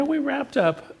We wrapped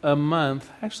up a month,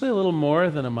 actually a little more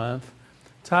than a month,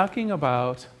 talking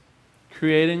about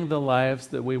creating the lives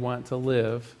that we want to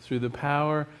live through the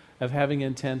power of having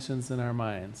intentions in our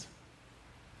minds.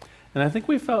 And I think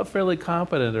we felt fairly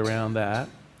confident around that.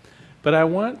 But I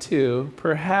want to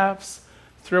perhaps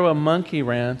throw a monkey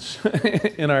wrench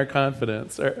in our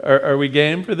confidence. Are we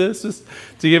game for this, just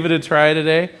to give it a try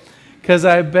today? Because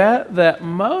I bet that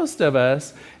most of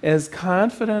us, as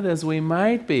confident as we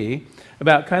might be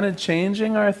about kind of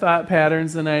changing our thought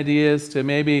patterns and ideas to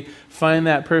maybe find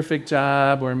that perfect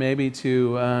job, or maybe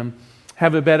to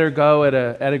have a better go at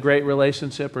a great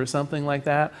relationship or something like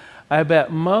that, I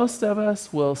bet most of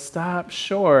us will stop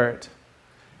short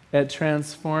at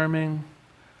transforming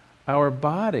our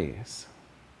bodies.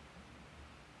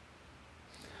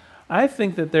 I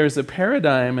think that there's a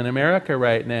paradigm in America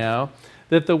right now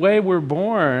that the way we're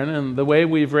born and the way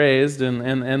we've raised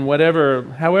and whatever,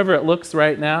 however it looks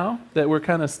right now, that we're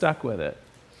kind of stuck with it.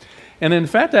 And in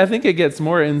fact, I think it gets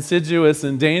more insidious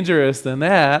and dangerous than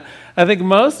that. I think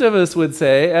most of us would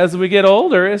say, as we get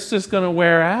older, it's just going to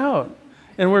wear out,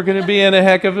 and we're going to be in a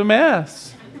heck of a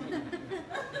mess.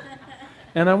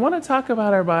 And I want to talk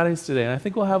about our bodies today, and I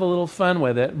think we'll have a little fun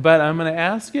with it, but I'm going to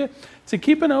ask you to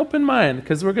keep an open mind,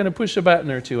 because we're going to push a button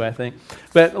or two, I think.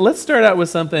 But let's start out with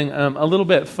something a little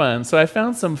bit fun. So I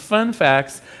found some fun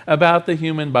facts about the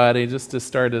human body just to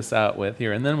start us out with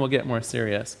here, and then we'll get more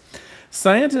serious.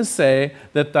 Scientists say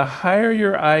that the higher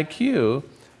your IQ,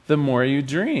 the more you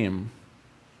dream.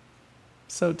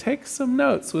 So take some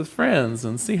notes with friends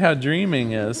and see how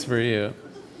dreaming is for you.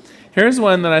 Here's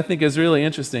one that I think is really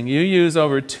interesting. You use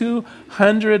over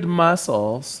 200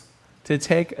 muscles to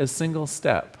take a single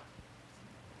step.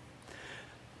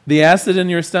 The acid in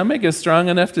your stomach is strong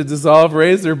enough to dissolve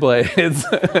razor blades.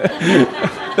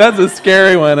 That's a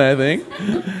scary one, I think.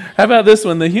 How about this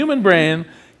one? The human brain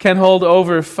can hold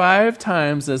over 5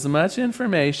 times as much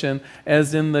information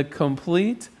as in the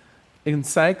complete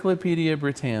Encyclopedia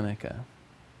Britannica.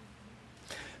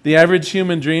 The average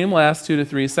human dream lasts 2 to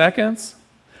 3 seconds.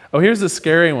 Oh, here's a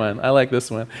scary one. I like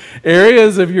this one.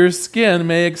 Areas of your skin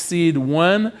may exceed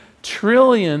 1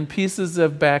 trillion pieces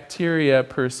of bacteria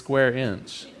per square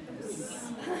inch.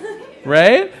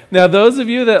 Right? Now, those of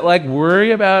you that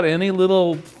worry about any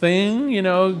little thing,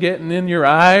 getting in your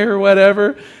eye or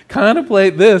whatever,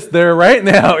 contemplate this. There are right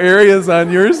now areas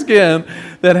on your skin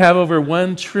that have over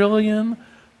 1 trillion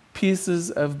pieces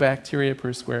of bacteria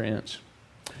per square inch.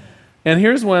 And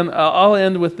here's one. I'll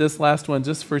end with this last one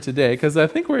just for today, because I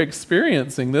think we're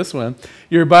experiencing this one.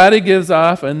 Your body gives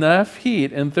off enough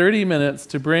heat in 30 minutes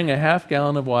to bring a half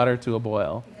gallon of water to a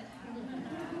boil.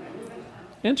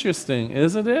 Interesting,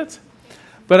 isn't it?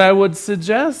 But I would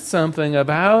suggest something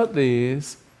about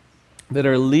these that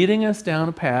are leading us down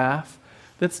a path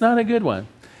that's not a good one.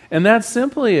 And that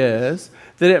simply is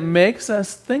that it makes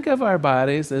us think of our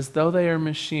bodies as though they are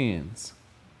machines.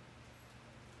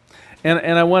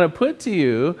 And I want to put to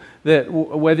you that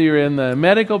whether you're in the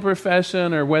medical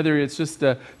profession or whether it's just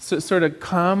sort of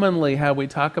commonly how we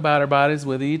talk about our bodies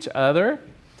with each other,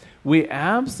 we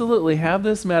absolutely have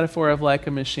this metaphor of like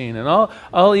a machine. And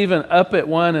I'll even up it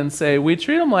one and say we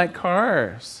treat them like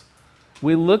cars.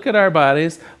 We look at our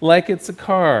bodies like it's a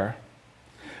car.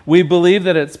 We believe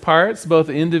that its parts, both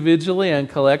individually and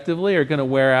collectively, are going to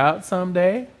wear out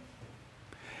someday.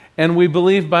 And we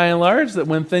believe by and large that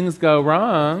when things go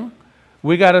wrong,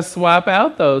 we got to swap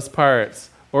out those parts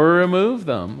or remove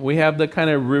them. We have the kind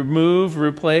of remove,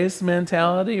 replace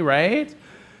mentality, right?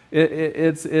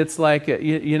 It's like,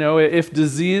 if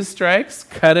disease strikes,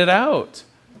 cut it out.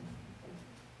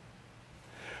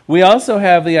 We also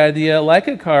have the idea, like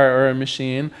a car or a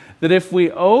machine, that if we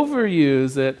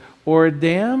overuse it or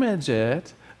damage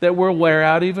it, that we'll wear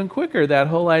out even quicker. That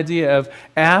whole idea of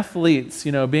athletes,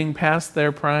 being past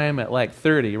their prime at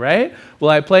 30, right?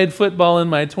 Well, I played football in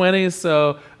my 20s,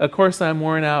 so of course I'm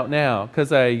worn out now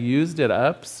because I used it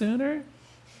up sooner.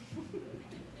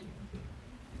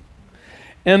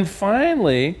 And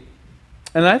finally,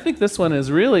 and I think this one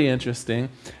is really interesting,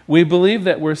 we believe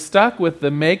that we're stuck with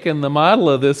the make and the model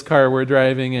of this car we're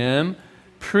driving in,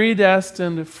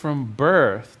 predestined from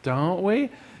birth, don't we?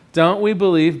 Don't we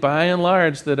believe, by and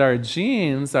large, that our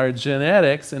genes, our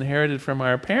genetics inherited from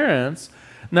our parents,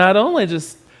 not only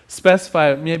just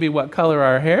specify maybe what color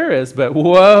our hair is, but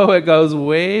whoa, it goes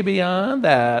way beyond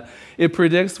that. It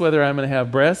predicts whether I'm going to have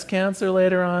breast cancer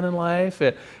later on in life.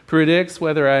 It predicts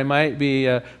whether I might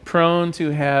be prone to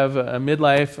have a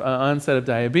midlife onset of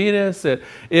diabetes.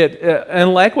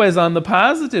 And likewise on the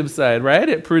positive side, right?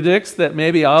 It predicts that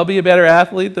maybe I'll be a better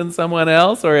athlete than someone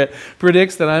else, or it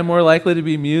predicts that I'm more likely to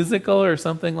be musical or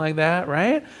something like that,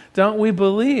 right? Don't we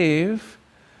believe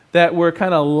that we're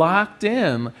kind of locked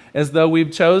in as though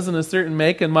we've chosen a certain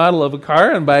make and model of a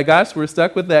car, and by gosh, we're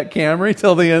stuck with that Camry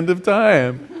till the end of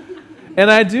time. And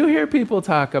I do hear people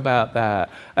talk about that.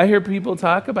 I hear people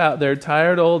talk about their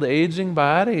tired, old, aging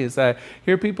bodies. I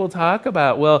hear people talk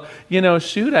about, well,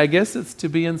 shoot, I guess it's to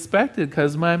be inspected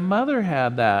because my mother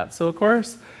had that. So, of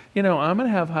course, I'm going to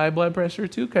have high blood pressure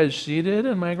too because she did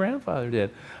and my grandfather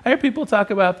did. I hear people talk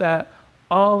about that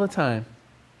all the time.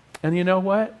 And you know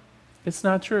what? It's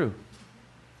not true.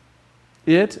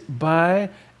 It, by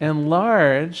and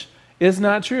large, is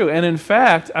not true. And in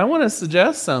fact, I want to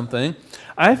suggest something.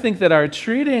 I think that our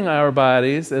treating our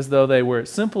bodies as though they were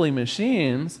simply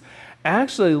machines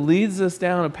actually leads us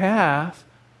down a path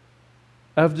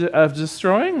of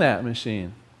destroying that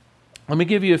machine. Let me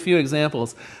give you a few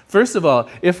examples. First of all,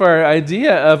 if our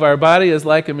idea of our body is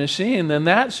like a machine, then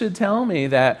that should tell me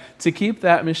that to keep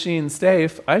that machine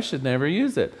safe, I should never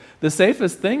use it. The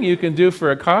safest thing you can do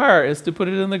for a car is to put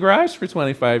it in the garage for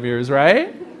 25 years,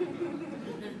 right?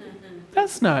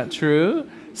 That's not true.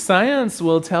 Science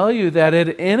will tell you that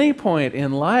at any point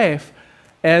in life,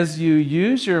 as you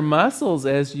use your muscles,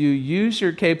 as you use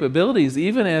your capabilities,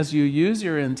 even as you use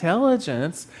your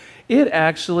intelligence, it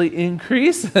actually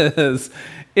increases.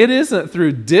 It isn't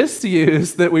through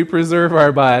disuse that we preserve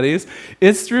our bodies.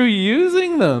 It's through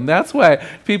using them. That's why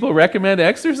people recommend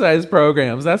exercise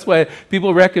programs. That's why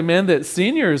people recommend that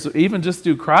seniors even just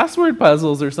do crossword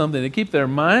puzzles or something to keep their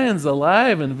minds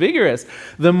alive and vigorous.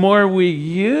 The more we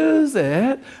use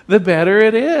it, the better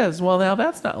it is. Well, now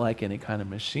that's not like any kind of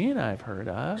machine I've heard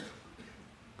of.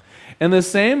 And the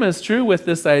same is true with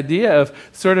this idea of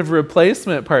sort of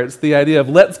replacement parts, the idea of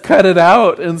let's cut it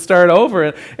out and start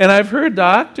over. And I've heard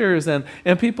doctors and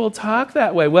people talk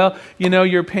that way. Well,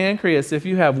 your pancreas, if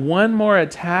you have one more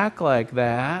attack like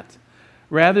that,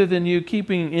 rather than you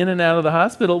keeping in and out of the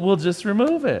hospital, we'll just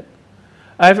remove it.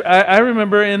 I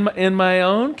remember in my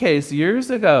own case years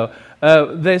ago,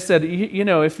 they said,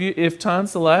 if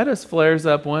tonsillitis flares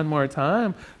up one more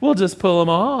time, we'll just pull them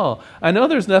all. I know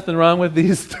there's nothing wrong with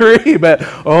these three, but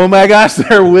oh my gosh,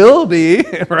 there will be,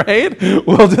 right?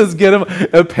 We'll just get them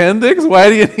appendix. Why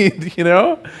do you need,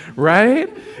 right?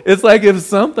 It's like if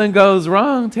something goes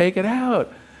wrong, take it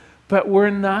out. But we're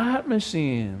not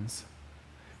machines.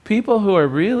 People who are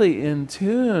really in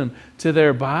tune to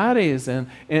their bodies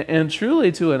and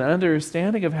truly to an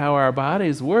understanding of how our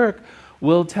bodies work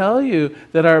will tell you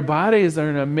that our bodies are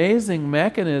amazing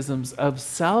mechanisms of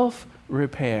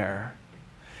self-repair.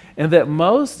 And that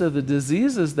most of the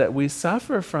diseases that we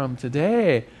suffer from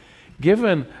today,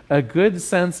 given a good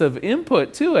sense of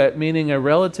input to it, meaning a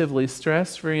relatively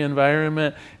stress-free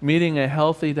environment, meaning a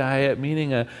healthy diet,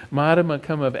 meaning a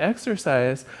modicum of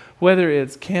exercise, whether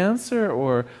it's cancer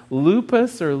or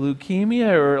lupus or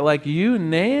leukemia or like you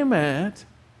name it,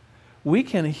 we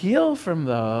can heal from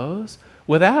those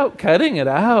without cutting it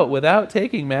out, without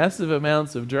taking massive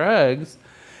amounts of drugs.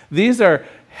 These are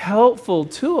helpful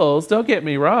tools. Don't get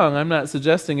me wrong. I'm not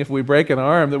suggesting if we break an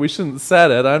arm that we shouldn't set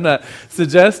it. I'm not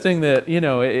suggesting that,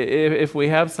 if we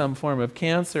have some form of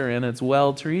cancer and it's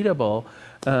well treatable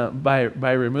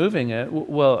by removing it,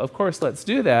 well, of course, let's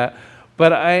do that.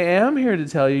 But I am here to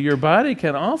tell you your body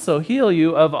can also heal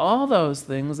you of all those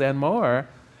things and more.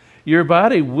 Your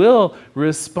body will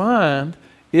respond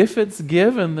if it's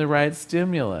given the right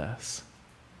stimulus.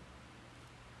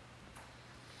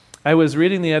 I was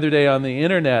reading the other day on the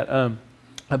internet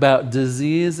about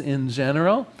disease in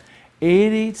general.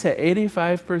 80 to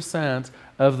 85%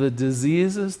 of the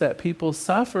diseases that people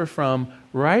suffer from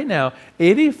right now,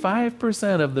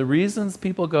 85% of the reasons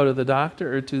people go to the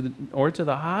doctor or to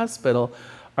the hospital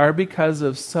are because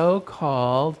of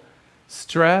so-called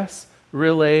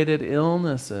stress-related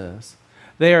illnesses.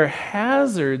 They are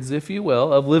hazards, if you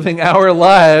will, of living our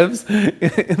lives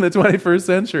in the 21st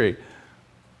century.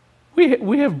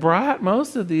 We have brought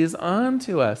most of these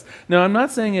onto us. Now, I'm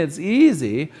not saying it's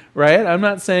easy, right? I'm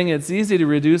not saying it's easy to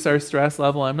reduce our stress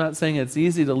level. I'm not saying it's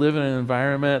easy to live in an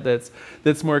environment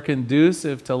that's more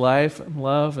conducive to life and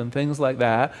love and things like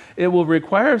that. It will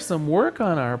require some work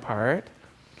on our part,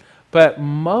 but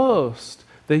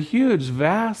the huge,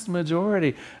 vast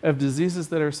majority of diseases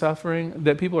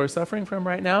that people are suffering from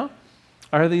right now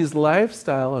are these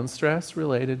lifestyle and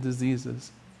stress-related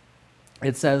diseases.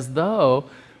 It's as though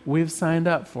we've signed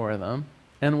up for them,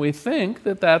 and we think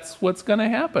that that's what's going to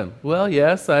happen. Well,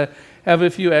 yes, I have a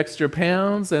few extra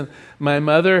pounds, and my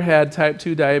mother had type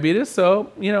 2 diabetes,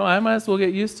 so, I might as well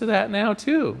get used to that now,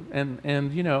 too, and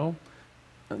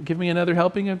give me another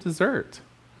helping of dessert.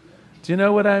 Do you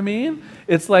know what I mean?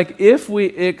 It's like if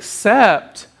we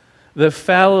accept the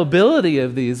fallibility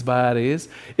of these bodies,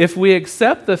 if we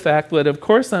accept the fact that, of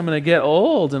course, I'm going to get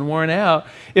old and worn out,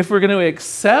 if we're going to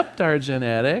accept our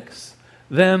genetics,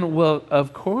 then, well,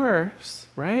 of course,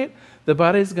 right? The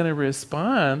body's going to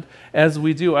respond as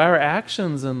we do our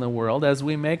actions in the world, as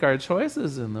we make our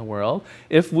choices in the world.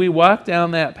 If we walk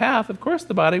down that path, of course,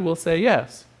 the body will say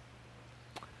yes.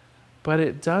 But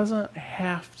it doesn't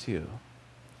have to.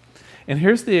 And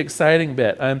here's the exciting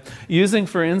bit. I'm using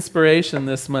for inspiration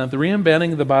this month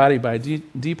Reinventing the Body by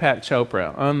Deepak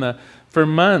Chopra for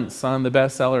months on the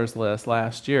bestsellers list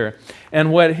last year.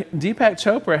 And what Deepak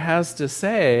Chopra has to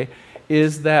say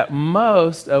is that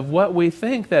most of what we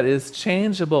think that is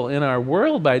changeable in our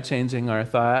world by changing our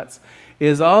thoughts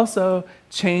is also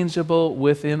changeable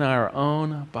within our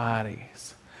own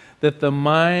bodies. That the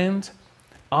mind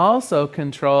also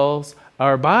controls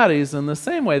our bodies in the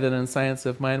same way that in Science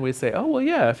of Mind we say, oh, well,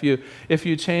 yeah, if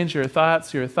you change your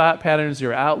thoughts, your thought patterns,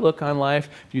 your outlook on life,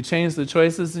 if you change the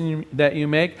choices that you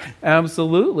make,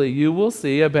 absolutely, you will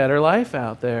see a better life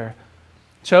out there.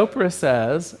 Chopra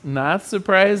says, not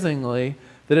surprisingly,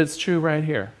 that it's true right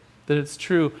here, that it's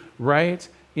true right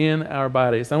in our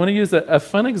bodies. I want to use a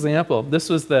fun example. This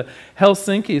was the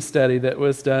Helsinki study that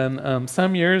was done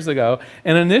some years ago,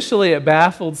 and initially it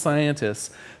baffled scientists.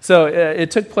 So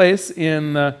it took place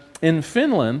in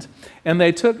Finland, and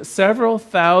they took several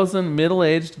thousand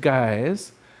middle-aged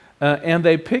guys, and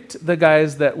they picked the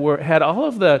guys that had all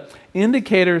of the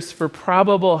indicators for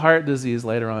probable heart disease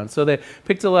later on. So they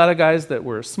picked a lot of guys that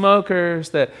were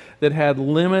smokers, that had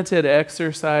limited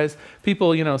exercise,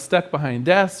 people, stuck behind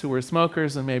desks who were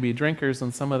smokers and maybe drinkers,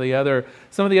 and some of the other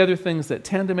things that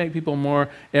tend to make people more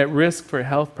at risk for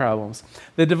health problems.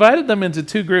 They divided them into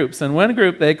two groups, and one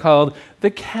group they called the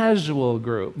casual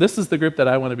group. This is the group that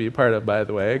I want to be part of, by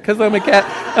the way, because I'm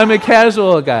a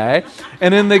casual guy.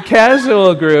 And in the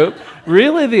casual group,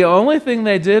 really the only thing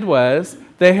they did was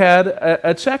they had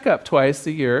a checkup twice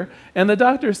a year, and the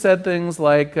doctor said things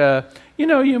like,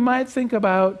 you might think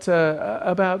about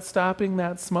stopping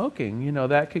that smoking.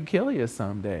 That could kill you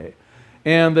someday.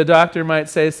 And the doctor might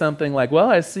say something like, well,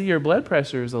 I see your blood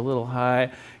pressure is a little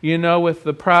high. With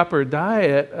the proper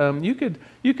diet, you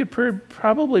could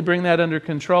probably bring that under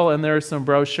control, and there are some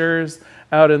brochures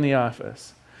out in the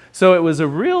office. So it was a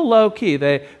real low key.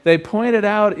 They pointed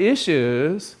out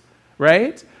issues,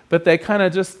 right? But they kind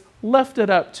of just left it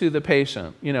up to the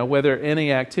patient, whether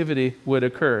any activity would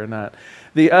occur or not.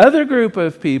 The other group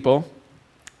of people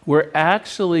were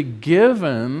actually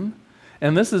given,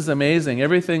 and this is amazing,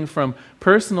 everything from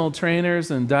personal trainers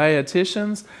and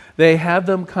dietitians, they had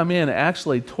them come in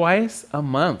actually twice a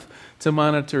month to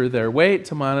monitor their weight,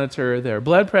 to monitor their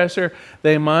blood pressure.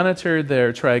 They monitored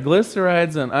their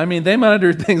triglycerides, and they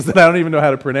monitored things that I don't even know how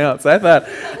to pronounce. I thought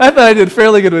I did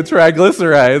fairly good with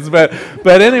triglycerides,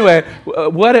 but anyway,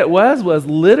 what it was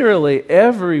literally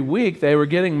every week they were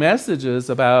getting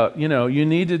messages about, you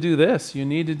need to do this, you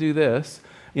need to do this.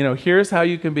 Here's how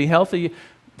you can be healthy.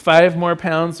 5 more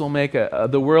pounds will make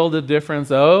the world of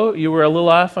difference. Oh, you were a little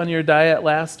off on your diet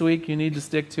last week. You need to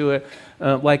stick to it.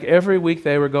 Like every week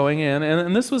they were going in.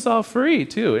 And this was all free,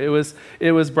 too.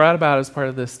 It was brought about as part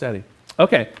of this study.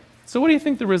 Okay, so what do you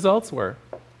think the results were?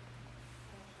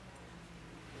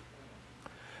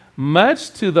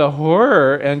 Much to the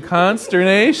horror and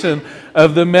consternation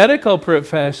of the medical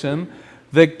profession,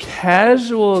 the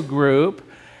casual group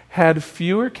had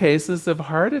fewer cases of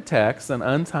heart attacks and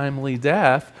untimely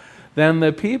death than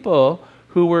the people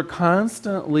who were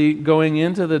constantly going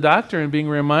into the doctor and being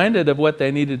reminded of what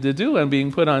they needed to do and being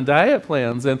put on diet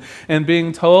plans and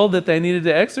being told that they needed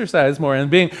to exercise more and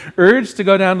being urged to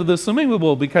go down to the swimming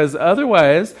pool, because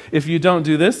otherwise, if you don't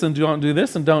do this and don't do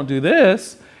this and don't do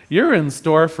this, you're in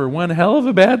store for one hell of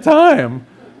a bad time.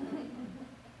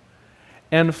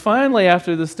 And finally,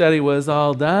 after the study was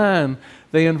all done,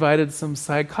 they invited some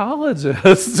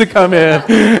psychologists to come in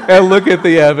and look at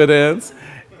the evidence.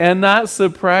 And not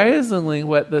surprisingly,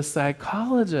 what the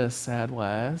psychologist said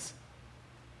was,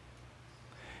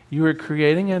 you are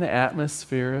creating an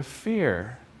atmosphere of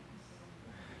fear.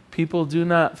 People do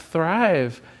not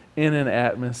thrive in an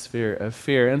atmosphere of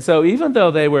fear. And so even though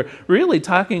they were really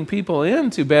talking people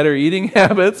into better eating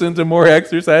habits, into more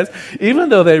exercise, even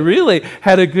though they really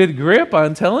had a good grip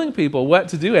on telling people what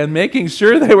to do and making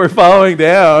sure they were following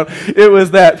down, it was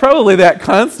probably that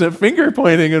constant finger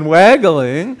pointing and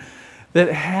waggling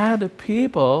that had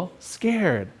people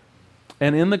scared.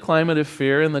 And in the climate of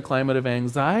fear, in the climate of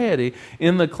anxiety,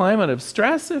 in the climate of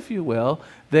stress, if you will,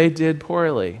 they did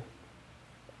poorly.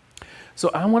 So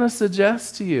I want to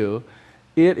suggest to you,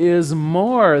 it is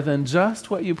more than just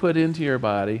what you put into your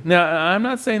body. Now, I'm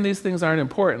not saying these things aren't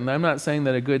important. I'm not saying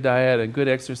that a good diet and good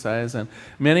exercise and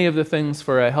many of the things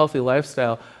for a healthy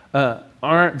lifestyle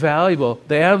aren't valuable.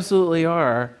 They absolutely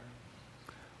are.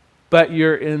 But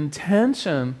your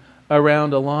intention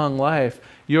around a long life,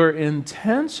 your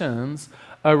intentions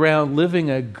around living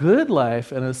a good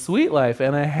life and a sweet life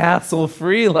and a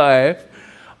hassle-free life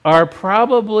are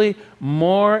probably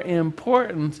more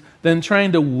important than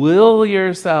trying to will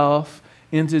yourself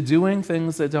into doing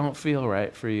things that don't feel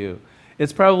right for you.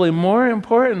 It's probably more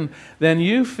important than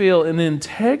you feel an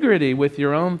integrity with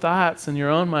your own thoughts and your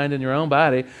own mind and your own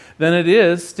body than it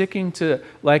is sticking to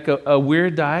like a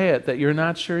weird diet that you're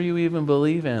not sure you even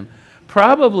believe in.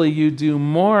 Probably you do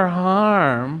more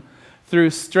harm through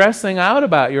stressing out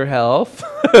about your health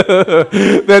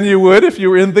than you would if you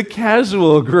were in the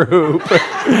casual group.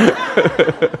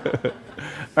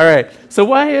 All right, so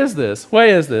why is this?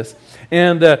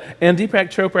 And Deepak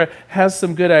Chopra has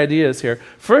some good ideas here.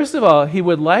 First of all, he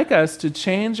would like us to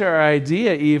change our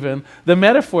idea even, the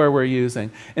metaphor we're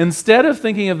using. Instead of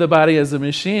thinking of the body as a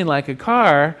machine like a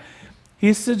car,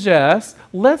 he suggests,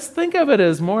 let's think of it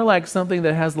as more like something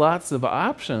that has lots of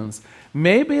options.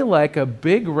 Maybe like a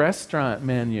big restaurant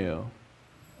menu.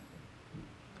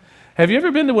 Have you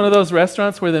ever been to one of those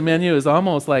restaurants where the menu is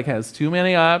almost like has too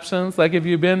many options? Like if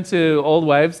you've been to Old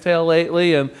Wives' Tale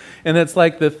lately and it's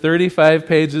like the 35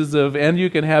 pages of, and you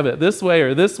can have it this way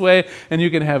or this way, and you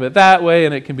can have it that way,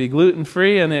 and it can be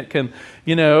gluten-free, and it can,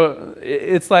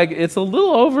 it's like, it's a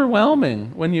little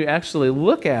overwhelming when you actually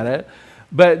look at it.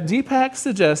 But Deepak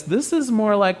suggests this is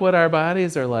more like what our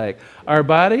bodies are like. Our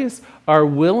bodies are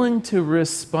willing to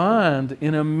respond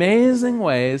in amazing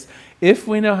ways if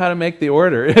we know how to make the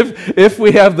order, if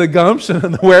we have the gumption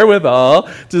and the wherewithal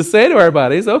to say to our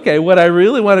bodies, okay, what I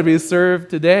really want to be served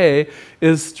today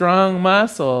is strong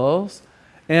muscles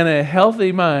and a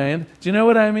healthy mind. Do you know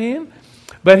what I mean?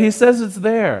 But he says it's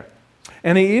there.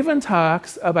 And he even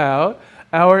talks about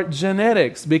our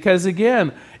genetics, because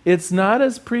again, it's not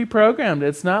as pre-programmed.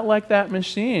 It's not like that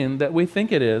machine that we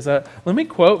think it is. Let me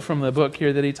quote from the book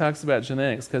here that he talks about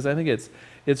genetics, because I think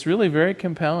it's really very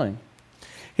compelling.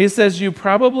 He says, you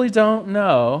probably don't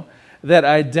know that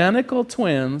identical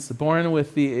twins born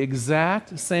with the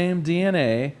exact same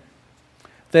DNA,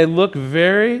 they look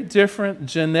very different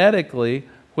genetically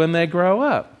when they grow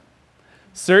up.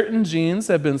 Certain genes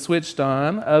have been switched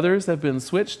on, others have been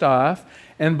switched off,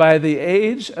 and by the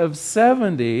age of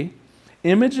 70,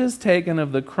 images taken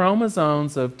of the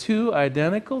chromosomes of two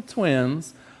identical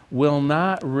twins will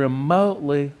not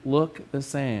remotely look the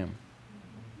same.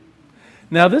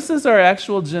 Now, this is our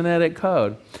actual genetic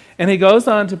code. And he goes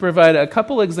on to provide a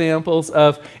couple examples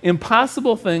of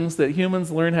impossible things that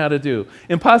humans learn how to do,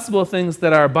 impossible things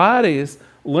that our bodies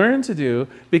learn to do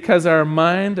because our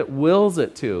mind wills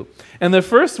it to. And the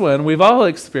first one we've all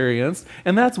experienced,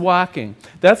 and that's walking.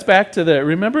 That's back to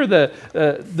remember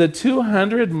the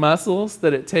 200 muscles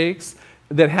that it takes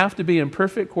that have to be in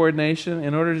perfect coordination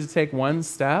in order to take one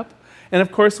step? And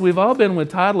of course, we've all been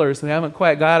with toddlers who haven't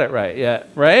quite got it right yet,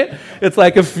 right? It's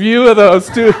like a few of those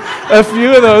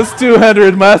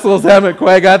 200 muscles haven't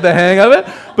quite got the hang of it.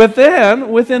 But then,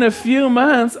 within a few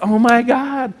months, oh my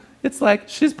God, it's like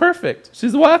she's perfect.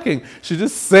 She's walking. She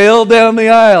just sailed down the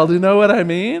aisle. Do you know what I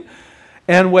mean?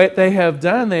 And what they have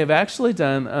done, they have actually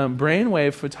done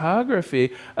brainwave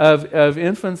photography of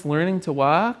infants learning to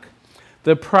walk.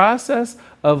 The process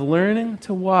of learning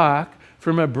to walk,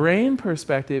 from a brain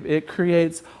perspective, it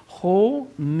creates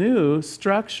whole new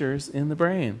structures in the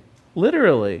brain.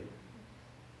 Literally.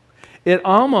 It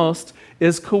almost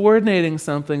is coordinating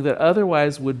something that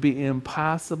otherwise would be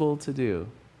impossible to do.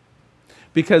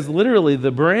 Because literally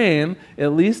the brain,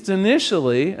 at least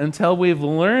initially, until we've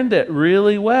learned it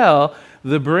really well,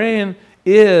 the brain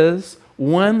is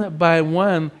one by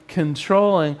one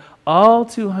controlling all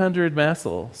 200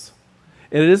 muscles.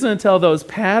 It isn't until those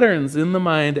patterns in the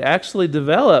mind actually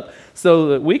develop so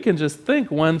that we can just think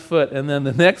one foot and then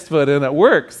the next foot and it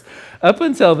works. Up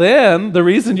until then, the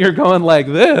reason you're going like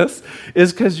this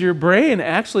is because your brain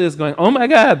actually is going, oh my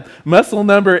God, muscle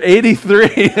number 83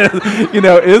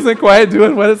 isn't quite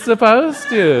doing what it's supposed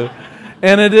to.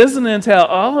 And it isn't until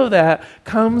all of that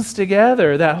comes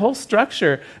together, that whole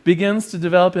structure begins to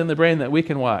develop in the brain, that we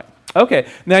can walk. Okay,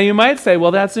 now you might say,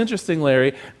 well, that's interesting,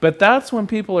 Larry, but that's when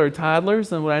people are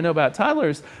toddlers, and what I know about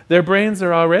toddlers, their brains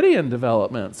are already in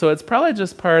development. So it's probably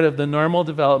just part of the normal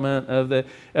development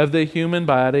of the human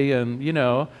body,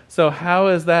 and, so how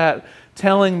is that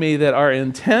telling me that our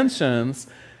intentions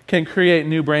can create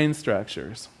new brain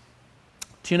structures?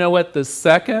 Do you know what the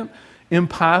second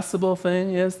impossible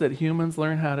thing is that humans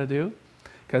learn how to do?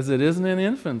 because it isn't in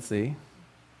infancy,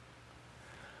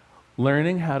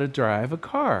 learning how to drive a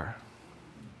car.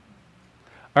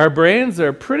 Our brains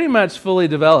are pretty much fully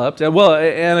developed. Well,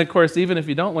 and of course, even if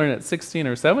you don't learn at 16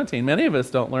 or 17, many of us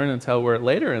don't learn until we're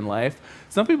later in life.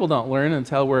 Some people don't learn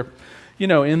until we're, in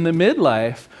the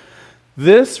midlife.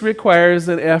 This requires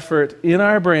an effort in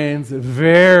our brains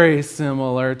very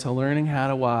similar to learning how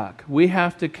to walk. We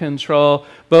have to control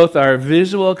both our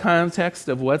visual context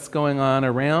of what's going on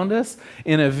around us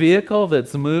in a vehicle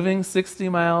that's moving 60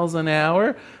 miles an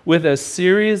hour with a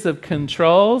series of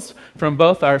controls from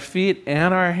both our feet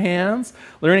and our hands,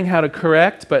 learning how to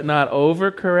correct but not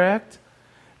overcorrect.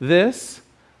 This,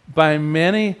 by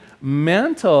many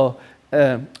mental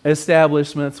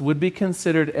establishments, would be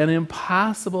considered an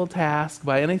impossible task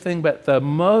by anything but the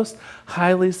most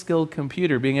highly skilled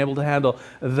computer, being able to handle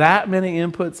that many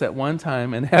inputs at one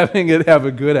time and having it have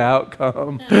a good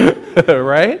outcome.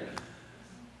 Right?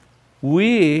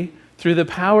 We, through the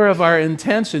power of our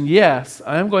intention, yes,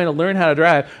 I'm going to learn how to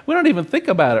drive. We don't even think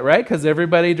about it, right? Because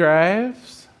everybody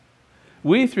drives.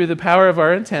 We, through the power of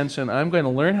our intention, I'm going to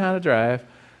learn how to drive,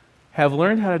 have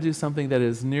learned how to do something that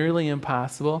is nearly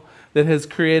impossible, that has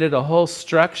created a whole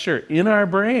structure in our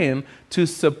brain to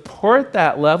support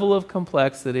that level of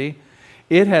complexity.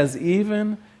 It has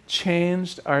even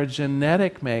changed our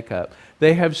genetic makeup.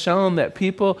 They have shown that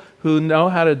people who know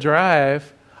how to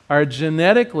drive are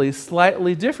genetically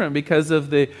slightly different because of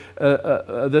the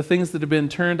things that have been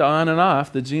turned on and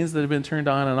off, the genes that have been turned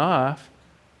on and off,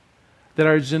 that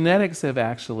our genetics have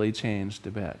actually changed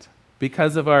a bit.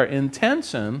 Because of our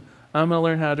intention, I'm going to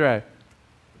learn how to drive.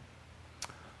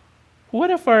 What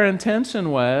if our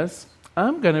intention was,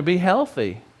 I'm going to be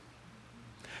healthy?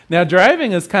 Now,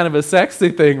 driving is kind of a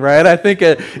sexy thing, right? I think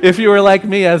if you were like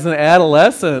me as an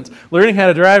adolescent, learning how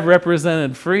to drive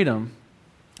represented freedom.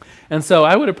 And so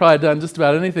I would have probably done just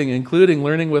about anything, including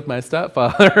learning with my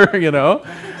stepfather,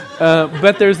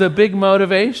 But there's a big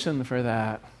motivation for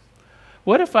that.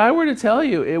 What if I were to tell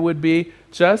you it would be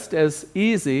just as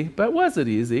easy, but was it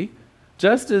easy?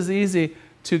 Just as easy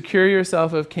to cure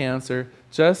yourself of cancer,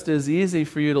 just as easy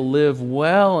for you to live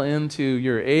well into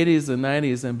your 80s and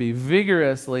 90s and be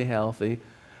vigorously healthy.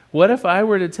 What if I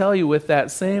were to tell you with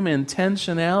that same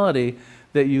intentionality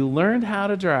that you learned how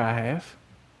to drive,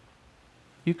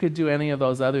 you could do any of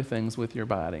those other things with your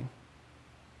body?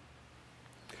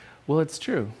 Well, it's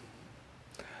true.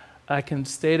 I can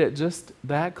state it just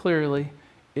that clearly.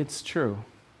 It's true.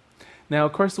 Now,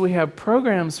 of course, we have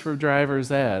programs for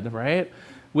driver's ed, right?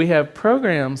 We have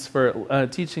programs for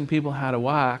teaching people how to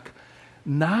walk,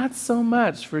 not so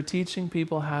much for teaching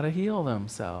people how to heal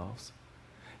themselves.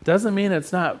 It doesn't mean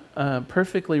it's not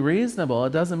perfectly reasonable.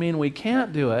 It doesn't mean we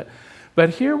can't do it.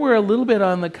 But here we're a little bit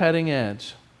on the cutting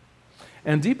edge.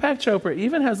 And Deepak Chopra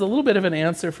even has a little bit of an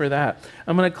answer for that.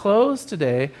 I'm going to close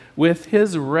today with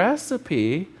his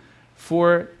recipe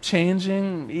for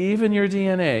changing even your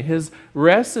DNA, his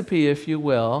recipe, if you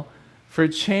will, for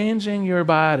changing your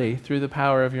body through the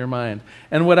power of your mind.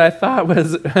 And what I thought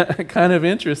was kind of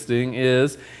interesting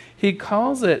is he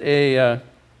calls it a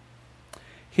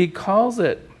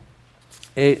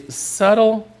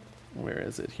subtle, where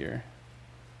is it here?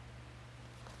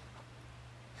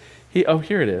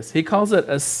 Here it is. He calls it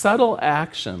a subtle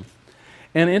action.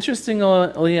 And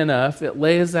interestingly enough, it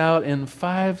lays out in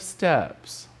 5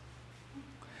 steps.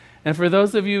 And for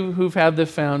those of you who've had the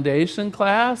foundation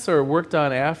class or worked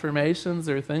on affirmations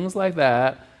or things like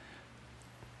that,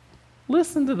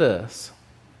 listen to this.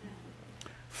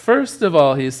 First of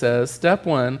all, he says, step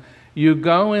 1, you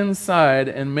go inside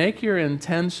and make your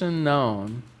intention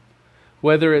known.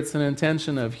 Whether it's an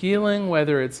intention of healing,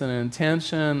 whether it's an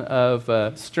intention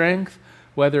of strength,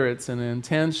 whether it's an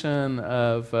intention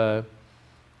of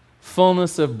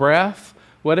fullness of breath,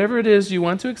 whatever it is you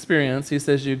want to experience, he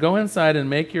says, you go inside and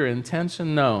make your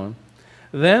intention known.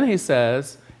 Then he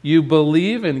says, you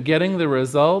believe in getting the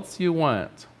results you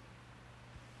want.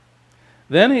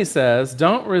 Then he says,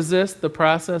 don't resist the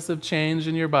process of change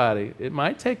in your body. It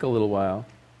might take a little while.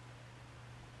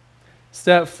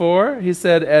 Step 4, he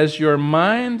said, as your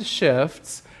mind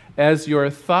shifts, as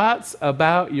your thoughts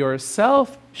about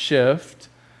yourself shift,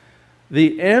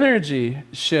 the energy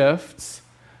shifts,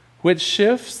 which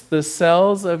shifts the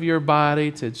cells of your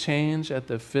body to change at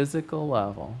the physical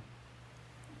level.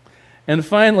 And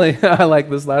finally, I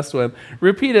like this last one,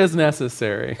 repeat as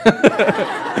necessary.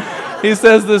 He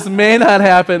says this may not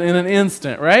happen in an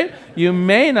instant, right? You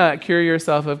may not cure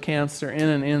yourself of cancer in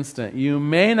an instant. You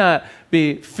may not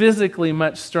be physically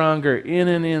much stronger in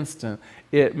an instant.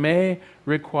 It may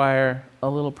require a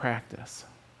little practice.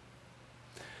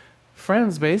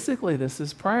 Friends, basically this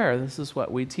is prayer. This is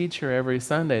what we teach here every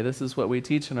Sunday. This is what we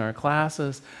teach in our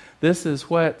classes. This is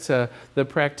what the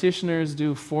practitioners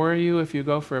do for you if you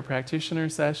go for a practitioner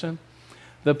session.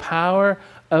 The power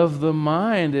of the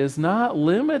mind is not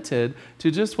limited to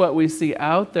just what we see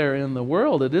out there in the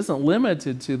world. It isn't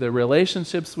limited to the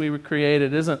relationships we create.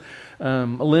 It isn't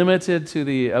limited to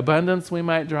the abundance we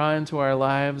might draw into our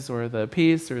lives or the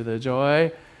peace or the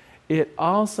joy. It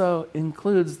also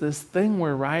includes this thing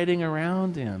we're riding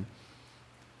around in.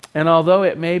 And although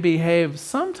it may behave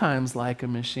sometimes like a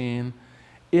machine,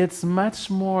 it's much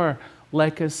more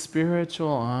like a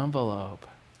spiritual envelope.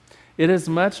 It is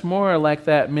much more like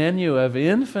that menu of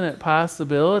infinite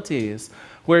possibilities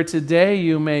where today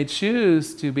you may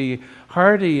choose to be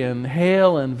hearty and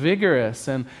hale and vigorous,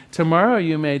 and tomorrow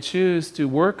you may choose to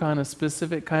work on a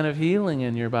specific kind of healing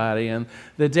in your body, and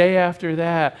the day after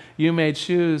that you may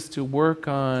choose to work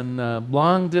on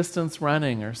long-distance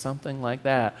running or something like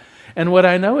that. And what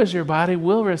I know is your body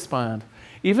will respond.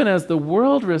 Even as the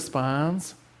world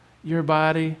responds, your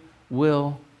body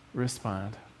will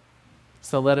respond.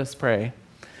 So let us pray.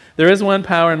 There is one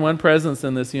power and one presence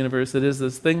in this universe. It is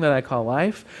this thing that I call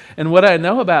life. And what I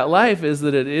know about life is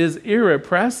that it is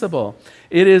irrepressible.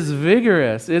 It is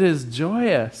vigorous. It is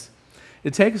joyous.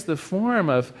 It takes the form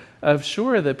of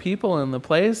sure, the people and the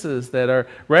places that are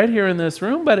right here in this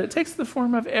room, but it takes the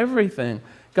form of everything.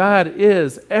 God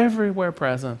is everywhere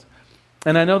present.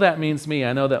 And I know that means me.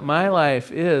 I know that my life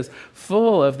is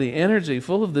full of the energy,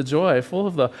 full of the joy, full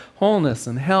of the wholeness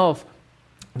and health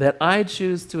that I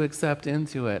choose to accept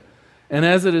into it. And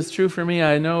as it is true for me,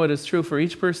 I know it is true for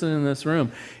each person in this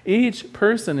room. Each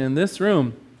person in this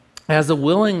room has a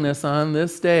willingness on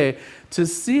this day to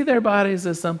see their bodies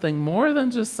as something more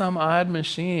than just some odd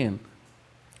machine.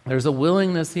 There's a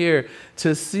willingness here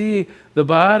to see the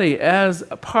body as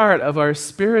a part of our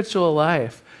spiritual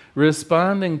life,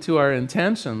 responding to our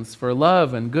intentions for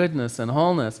love and goodness and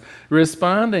wholeness,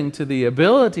 responding to the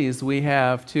abilities we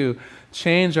have to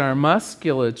change our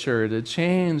musculature, to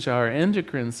change our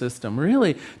endocrine system,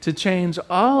 really to change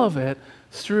all of it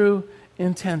through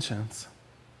intentions.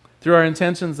 Through our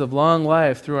intentions of long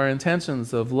life, through our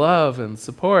intentions of love and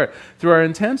support, through our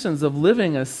intentions of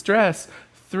living a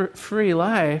stress-free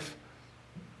life,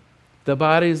 the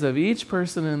bodies of each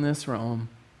person in this room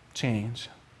change.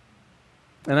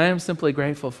 And I am simply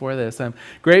grateful for this. I'm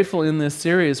grateful in this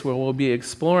series where we'll be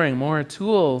exploring more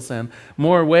tools and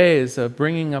more ways of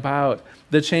bringing about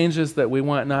the changes that we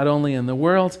want not only in the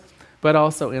world, but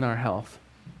also in our health.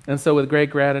 And so with great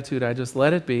gratitude, I just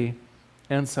let it be,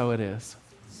 and so it is.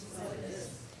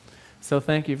 So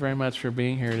thank you very much for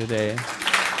being here today.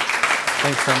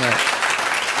 Thanks so much.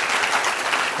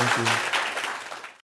 Thank you.